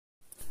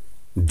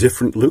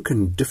different look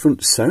and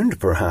different sound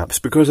perhaps,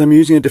 because I'm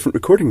using a different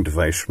recording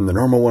device from the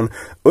normal one,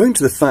 owing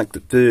to the fact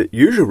that the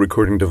usual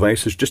recording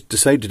device has just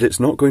decided it's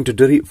not going to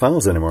delete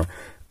files anymore.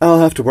 I'll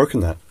have to work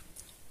on that.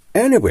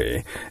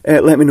 Anyway,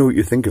 let me know what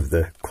you think of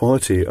the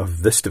quality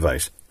of this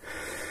device.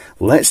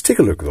 Let's take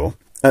a look though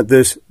at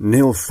this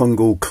nail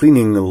fungal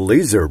cleaning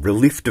laser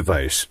relief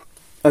device.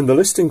 And the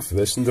listing for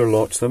this, and there are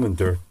lots of them, and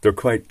they're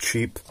quite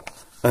cheap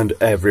and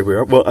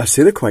everywhere. Well, I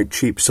say they're quite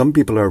cheap. Some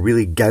people are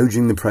really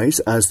gouging the price,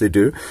 as they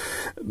do,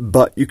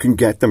 but you can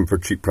get them for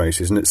cheap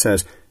prices. And it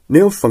says,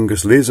 nail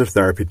fungus laser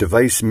therapy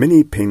device,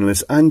 mini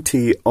painless,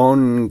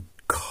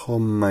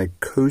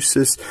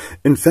 anti-onychomycosis,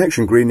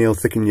 infection, grey nail,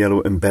 thicken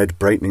yellow, embed,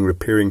 brightening,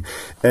 repairing.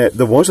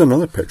 There was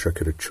another picture I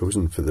could have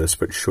chosen for this,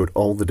 which showed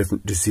all the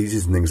different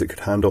diseases and things it could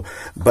handle.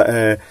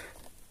 But,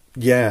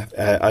 yeah,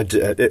 I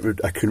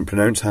couldn't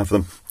pronounce half of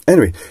them.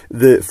 Anyway,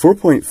 the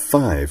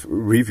 4.5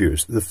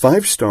 reviews, the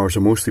 5 stars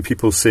are mostly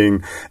people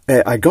saying,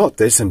 I got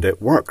this and it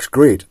works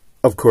great.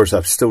 Of course,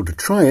 I've still to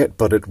try it,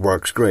 but it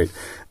works great.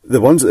 The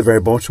ones at the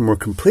very bottom were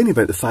complaining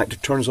about the fact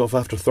it turns off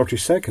after 30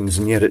 seconds,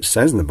 and yet it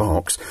says in the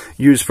box,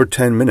 use for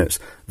 10 minutes.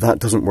 That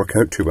doesn't work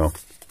out too well.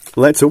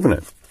 Let's open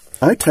it.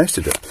 I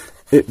tested it.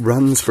 It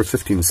runs for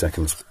 15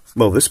 seconds.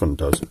 Well, this one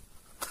does.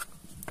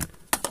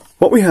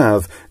 What we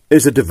have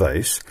is a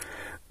device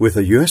with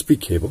a USB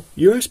cable,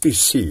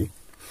 USB-C,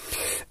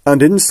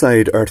 and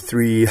inside are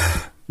 3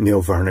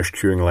 nail varnish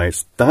curing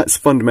lights. That's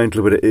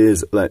fundamentally what it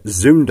is. Let's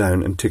zoom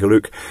down and take a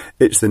look.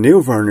 It's the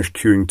nail varnish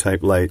curing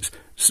type lights,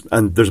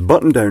 and there's a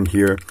button down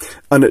here,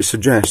 and it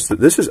suggests that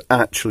this is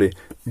actually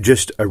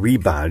just a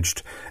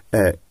rebadged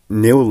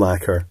nail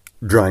lacquer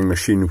drying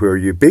machine, where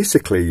you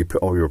basically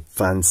put all your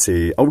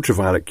fancy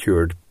ultraviolet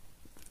cured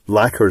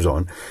lacquers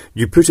on,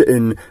 you put it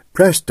in,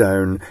 press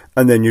down,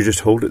 and then you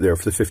just hold it there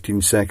for the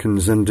 15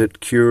 seconds and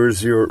it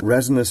cures your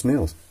resinous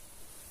nails.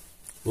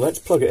 Let's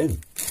plug it in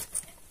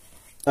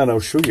and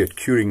I'll show you it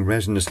curing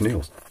resinous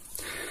nails.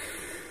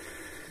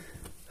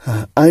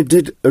 I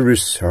did a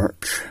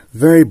research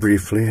very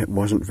briefly. It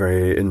wasn't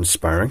very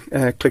inspiring.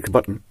 Click the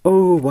button.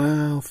 Oh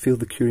wow, feel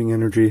the curing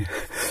energy.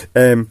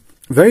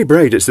 Very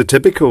bright. It's the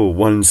typical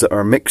ones that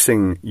are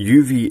mixing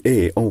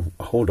UVA. Oh,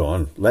 hold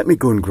on. Let me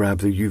go and grab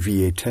the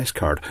UVA test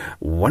card.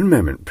 One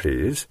moment,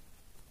 please.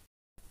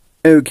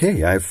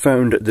 Okay, I've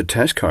found the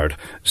test card.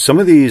 Some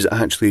of these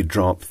actually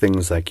drop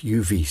things like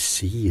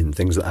UVC and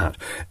things like that.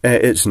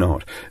 It's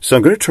not. So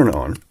I'm going to turn it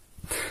on.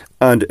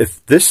 And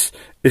if this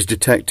is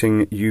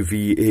detecting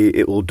UVA,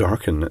 it will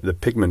darken the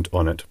pigment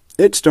on it.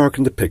 It's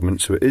darkened the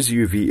pigment, so it is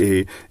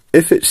UVA.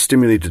 If it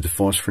stimulated the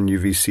phosphor and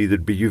UVC,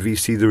 there'd be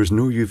UVC. There is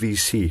no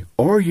UVC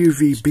or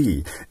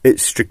UVB.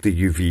 It's strictly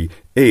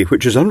UVA,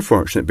 which is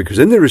unfortunate because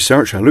in the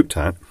research I looked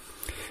at,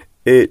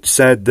 it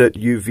said that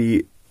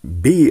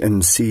UVB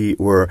and C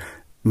were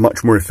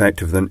much more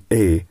effective than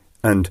A.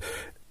 And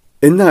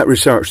in that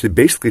research, they've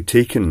basically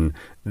taken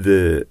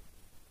the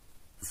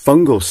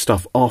fungal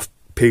stuff off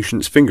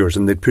patients' fingers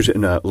and they'd put it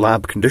in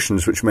lab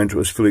conditions, which meant it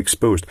was fully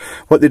exposed.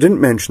 What they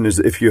didn't mention is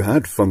that if you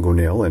had fungal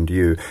nail and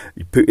you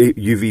put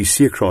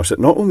UVC across it,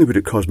 not only would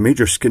it cause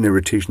major skin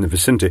irritation in the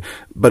vicinity,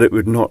 but it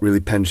would not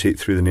really penetrate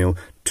through the nail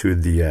to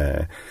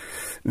the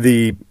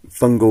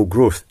fungal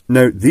growth.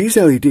 Now, these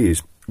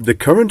LEDs, the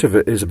current of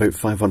it is about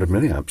 500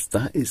 milliamps.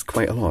 That is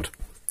quite a lot.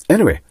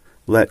 Anyway,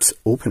 let's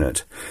open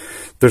it.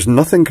 There's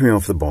nothing coming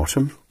off the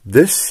bottom.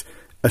 This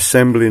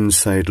assembly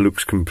inside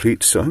looks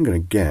complete, so I'm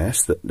going to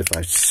guess that if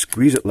I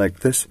squeeze it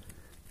like this,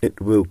 it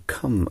will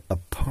come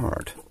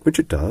apart, which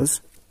it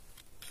does.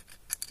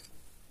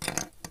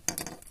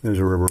 There's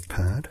a rubber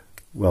pad.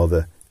 Well,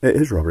 it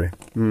is rubbery.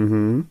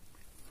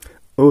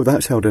 Oh,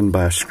 that's held in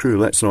by a screw.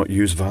 Let's not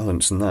use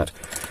violence in that.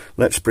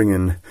 Let's bring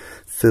in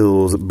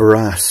Phil's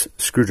brass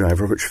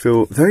screwdriver, which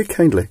Phil very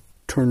kindly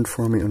turned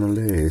for me on a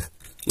lathe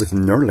with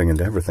knurling and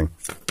everything.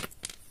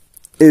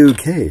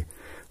 Okay.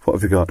 What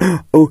have we got?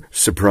 Oh,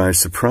 surprise,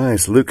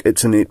 surprise. Look,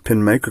 it's an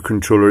 8-pin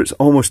microcontroller. It's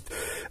almost...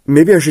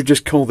 Maybe I should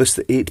just call this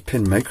the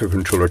 8-pin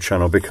microcontroller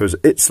channel because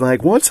it's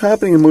like, what's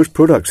happening in most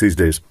products these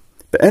days?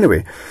 But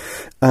anyway,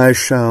 I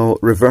shall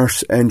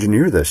reverse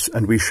engineer this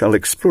and we shall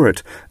explore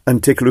it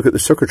and take a look at the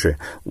circuitry.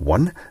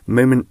 One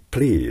moment,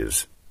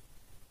 please.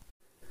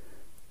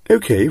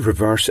 Okay,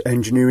 reverse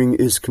engineering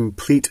is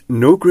complete.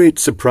 No great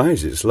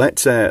surprises.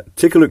 Let's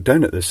take a look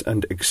down at this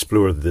and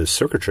explore the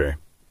circuitry.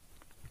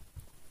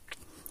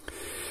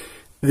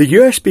 The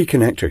USB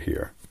connector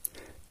here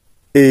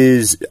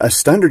is a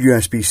standard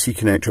USB-C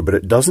connector, but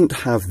it doesn't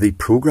have the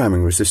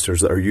programming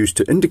resistors that are used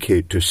to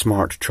indicate to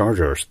smart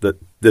chargers that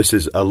this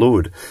is a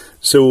load.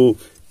 So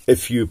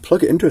if you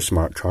plug it into a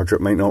smart charger,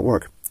 it might not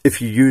work.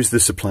 If you use the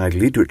supplied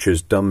lead, which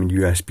is dumb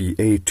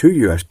USB-A to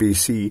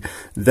USB-C,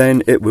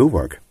 then it will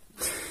work.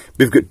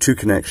 We've got 2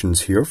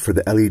 connections here for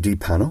the LED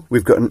panel.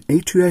 We've got an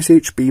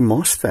A2SHB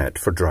MOSFET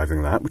for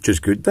driving that, which is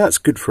good. That's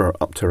good for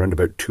up to around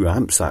about 2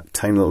 amps, that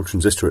tiny little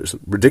transistor. It's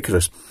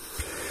ridiculous.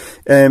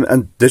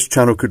 And this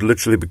channel could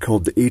literally be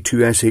called the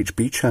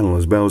A2SHB channel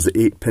as well as the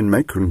 8-pin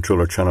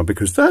microcontroller channel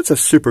because that's a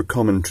super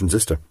common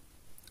transistor.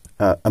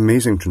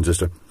 Amazing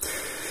transistor.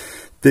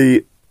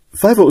 The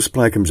 5-volt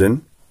supply comes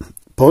in,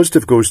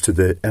 positive goes to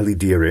the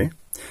LED array,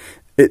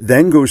 it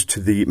then goes to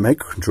the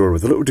microcontroller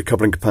with a little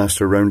decoupling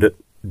capacitor around it.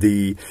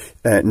 The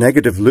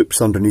negative loops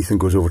underneath and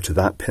goes over to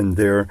that pin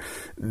there.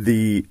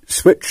 The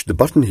switch, the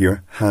button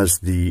here, has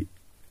the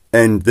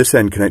end, this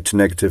end connected to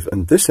negative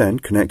and this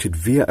end connected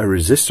via a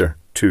resistor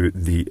to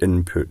the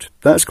input.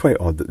 That's quite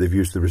odd that they've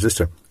used the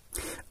resistor.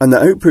 And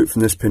the output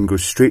from this pin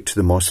goes straight to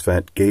the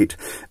MOSFET gate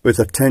with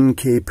a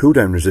 10k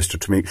pull-down resistor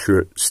to make sure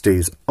it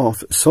stays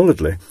off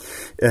solidly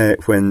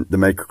when the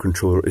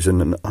microcontroller is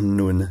in an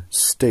unknown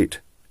state.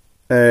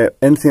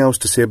 Anything else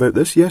to say about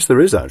this? Yes,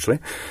 there is actually.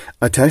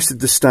 I tested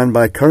the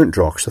standby current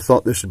draw because I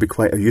thought this would be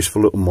quite a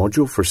useful little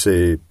module for,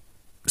 say,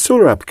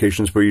 solar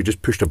applications where you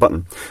just pushed a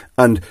button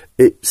and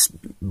it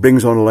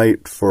brings on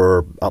light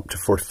for up to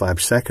 45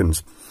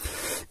 seconds.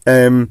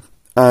 The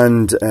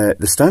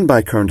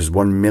standby current is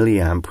 1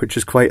 milliamp, which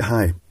is quite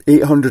high.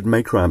 800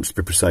 microamps to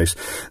be precise.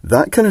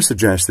 That kind of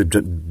suggests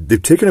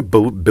they've taken a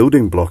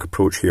building block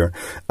approach here,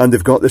 and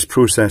they've got this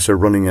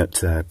processor running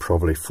at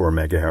probably 4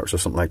 megahertz or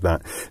something like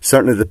that.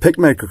 Certainly the PIC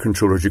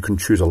microcontrollers, you can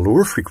choose a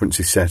lower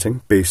frequency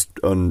setting based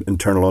on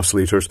internal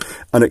oscillators,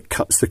 and it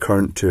cuts the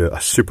current to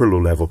a super low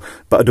level,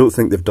 but I don't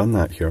think they've done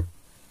that here.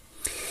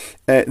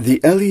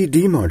 The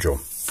LED module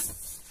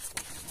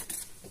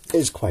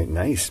is quite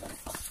nice.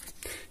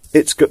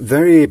 It's got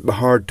very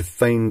hard to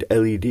find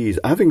LEDs.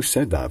 Having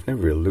said that, I've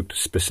never really looked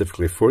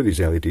specifically for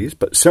these LEDs,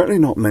 but certainly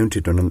not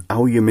mounted on an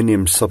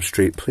aluminium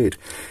substrate plate.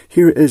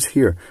 Here it is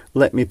here.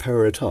 Let me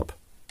power it up.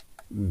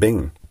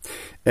 Bing.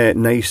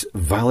 Nice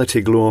vality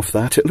glow off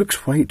that. It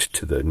looks white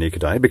to the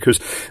naked eye because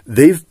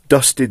they've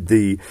dusted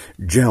the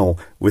gel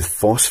with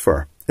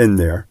phosphor in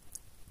there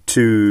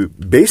to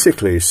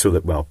basically so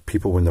that, well,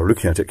 people when they're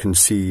looking at it can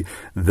see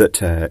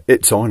that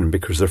it's on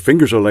because their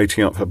fingers are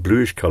lighting up a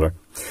bluish colour.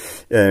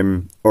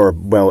 Or,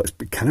 well, it's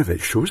kind of,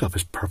 it shows up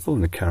as purple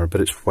in the camera,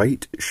 but it's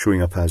white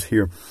showing up as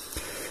here.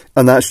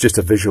 And that's just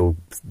a visual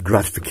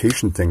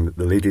gratification thing that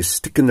the ladies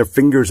sticking their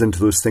fingers into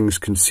those things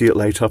can see it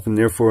light up, and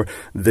therefore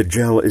the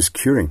gel is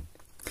curing.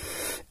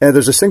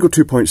 There's a single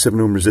 2.7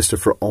 ohm resistor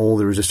for all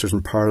the resistors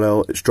in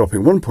parallel. It's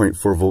dropping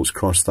 1.4 volts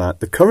across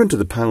that. The current of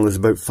the panel is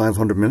about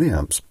 500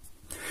 milliamps.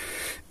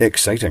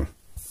 Exciting.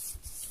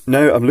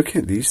 Now I'm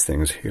looking at these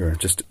things here.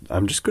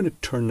 I'm just going to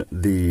turn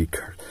the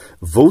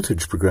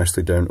voltage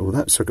progressively down. Oh,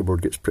 that circuit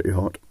board gets pretty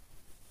hot.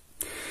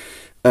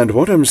 And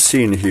what I'm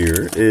seeing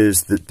here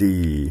is that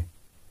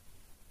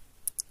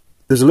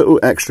there's a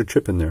little extra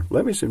chip in there.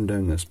 Let me zoom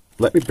down this.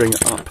 Let me bring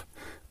it up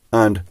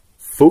and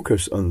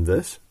focus on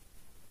this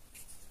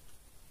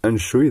and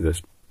show you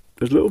this.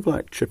 There's a little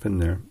black chip in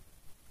there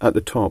at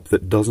the top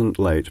that doesn't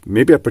light.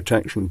 Maybe a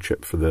protection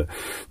chip for the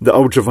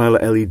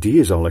ultraviolet LED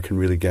is all I can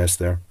really guess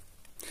there.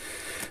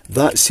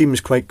 That seems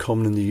quite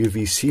common in the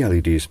UVC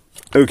LEDs.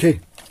 Okay,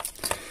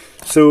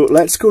 so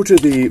let's go to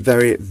the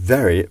very,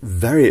 very,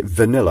 very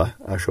vanilla,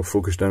 I shall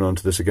focus down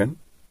onto this again,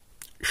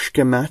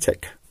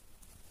 schematic.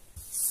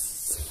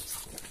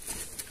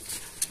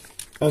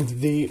 And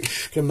the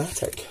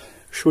schematic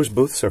shows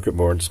both circuit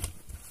boards.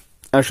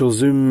 I shall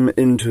zoom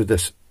into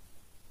this.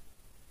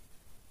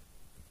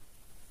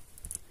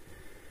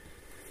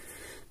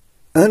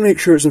 And make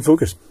sure it's in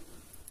focus.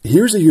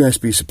 Here's a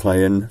USB supply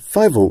in,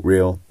 5-volt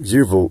rail,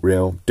 0-volt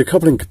rail,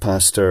 decoupling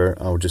capacitor.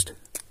 I'll just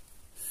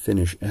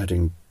finish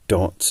adding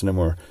dots in a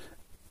more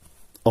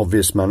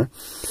obvious manner.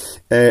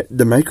 The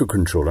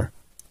microcontroller,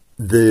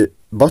 the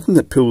button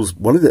that pulls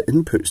one of the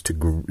inputs to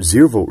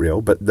 0-volt rail,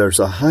 but there's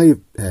a high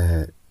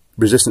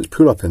resistance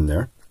pull-up in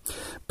there,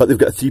 but they've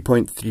got a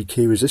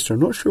 3.3k resistor. I'm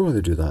not sure why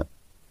they do that.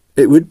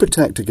 It would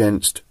protect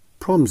against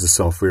problems, the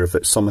software, if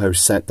it somehow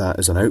set that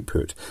as an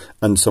output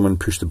and someone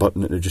pushed the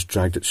button and it just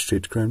dragged it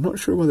straight to ground. Not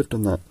sure why they've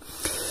done that.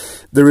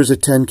 There is a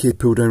 10k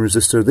pull-down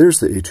resistor. There's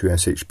the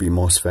A2SHB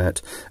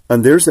MOSFET,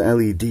 and there's the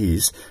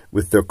LEDs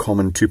with their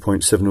common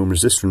 2.7 ohm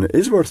resistor. And it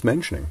is worth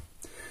mentioning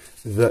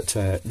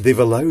that they've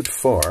allowed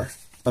for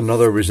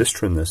another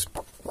resistor in this.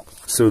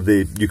 So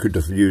you could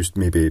have used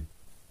maybe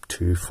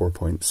two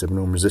 4.7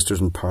 ohm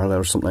resistors in parallel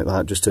or something like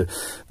that just to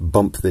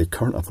bump the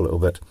current up a little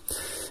bit.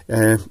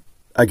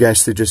 I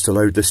guess they just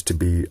allowed this to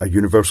be a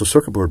universal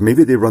circuit board.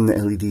 Maybe they run the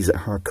LEDs at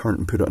higher current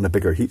and put it on a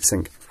bigger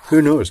heatsink.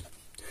 Who knows?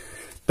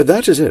 But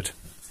that is it.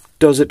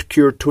 Does it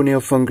cure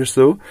toenail fungus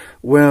though?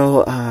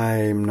 Well,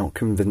 I'm not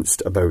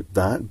convinced about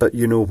that, but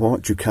you know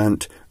what? You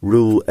can't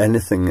rule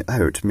anything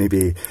out.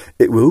 Maybe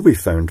it will be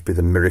found to be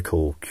the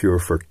miracle cure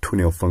for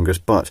toenail fungus,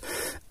 but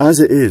as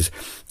it is,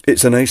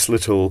 it's a nice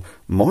little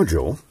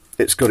module.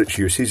 It's got its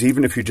uses,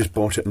 even if you just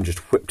bought it and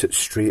just whipped it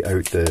straight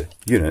out the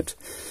unit.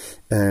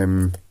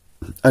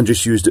 And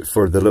just used it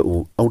for the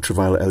little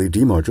ultraviolet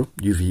LED module,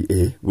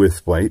 UVA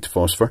with white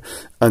phosphor,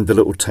 and the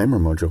little timer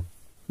module.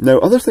 Now,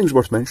 other things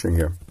worth mentioning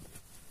here.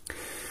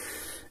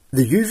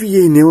 The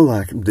UVA nail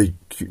lacquer, the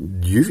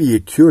UVA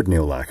cured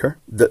nail lacquer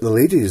that the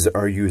ladies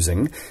are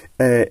using,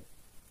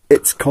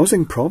 it's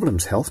causing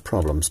problems, health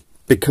problems,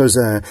 because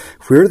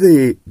where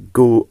they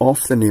go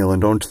off the nail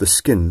and onto the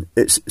skin,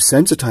 it's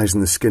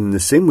sensitizing the skin the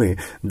same way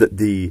that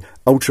the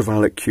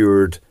ultraviolet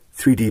cured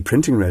 3D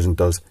printing resin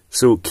does.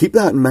 So keep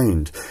that in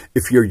mind.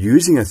 If you're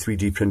using a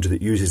 3D printer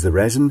that uses the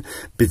resin,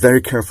 be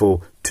very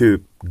careful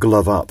to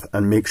glove up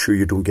and make sure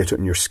you don't get it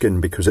on your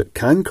skin, because it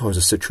can cause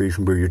a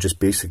situation where you just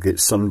basically get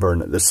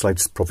sunburn at the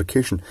slightest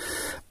provocation.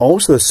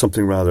 Also, there's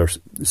something rather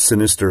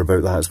sinister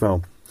about that as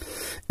well.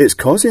 It's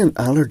causing an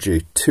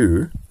allergy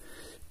to,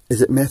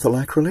 is it methyl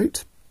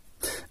acrylate?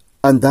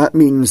 And that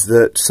means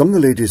that some of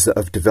the ladies that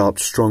have developed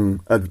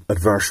strong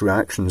adverse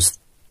reactions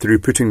through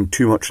putting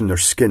too much in their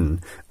skin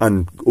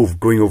and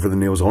going over the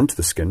nails onto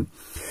the skin,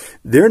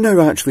 they're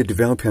now actually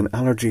developing an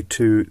allergy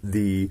to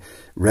the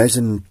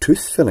resin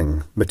tooth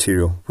filling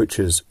material, which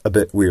is a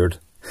bit weird.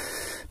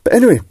 But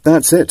anyway,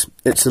 that's it.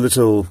 It's a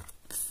little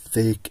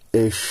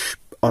fake-ish,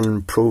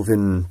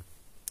 unproven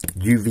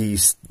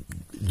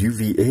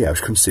UVA, I was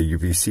going to say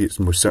UVC, it's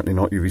most certainly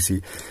not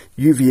UVC,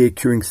 UVA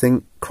curing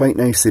thing, quite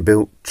nicely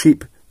built,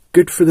 cheap,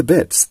 good for the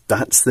bits.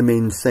 That's the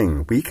main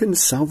thing. We can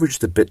salvage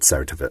the bits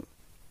out of it.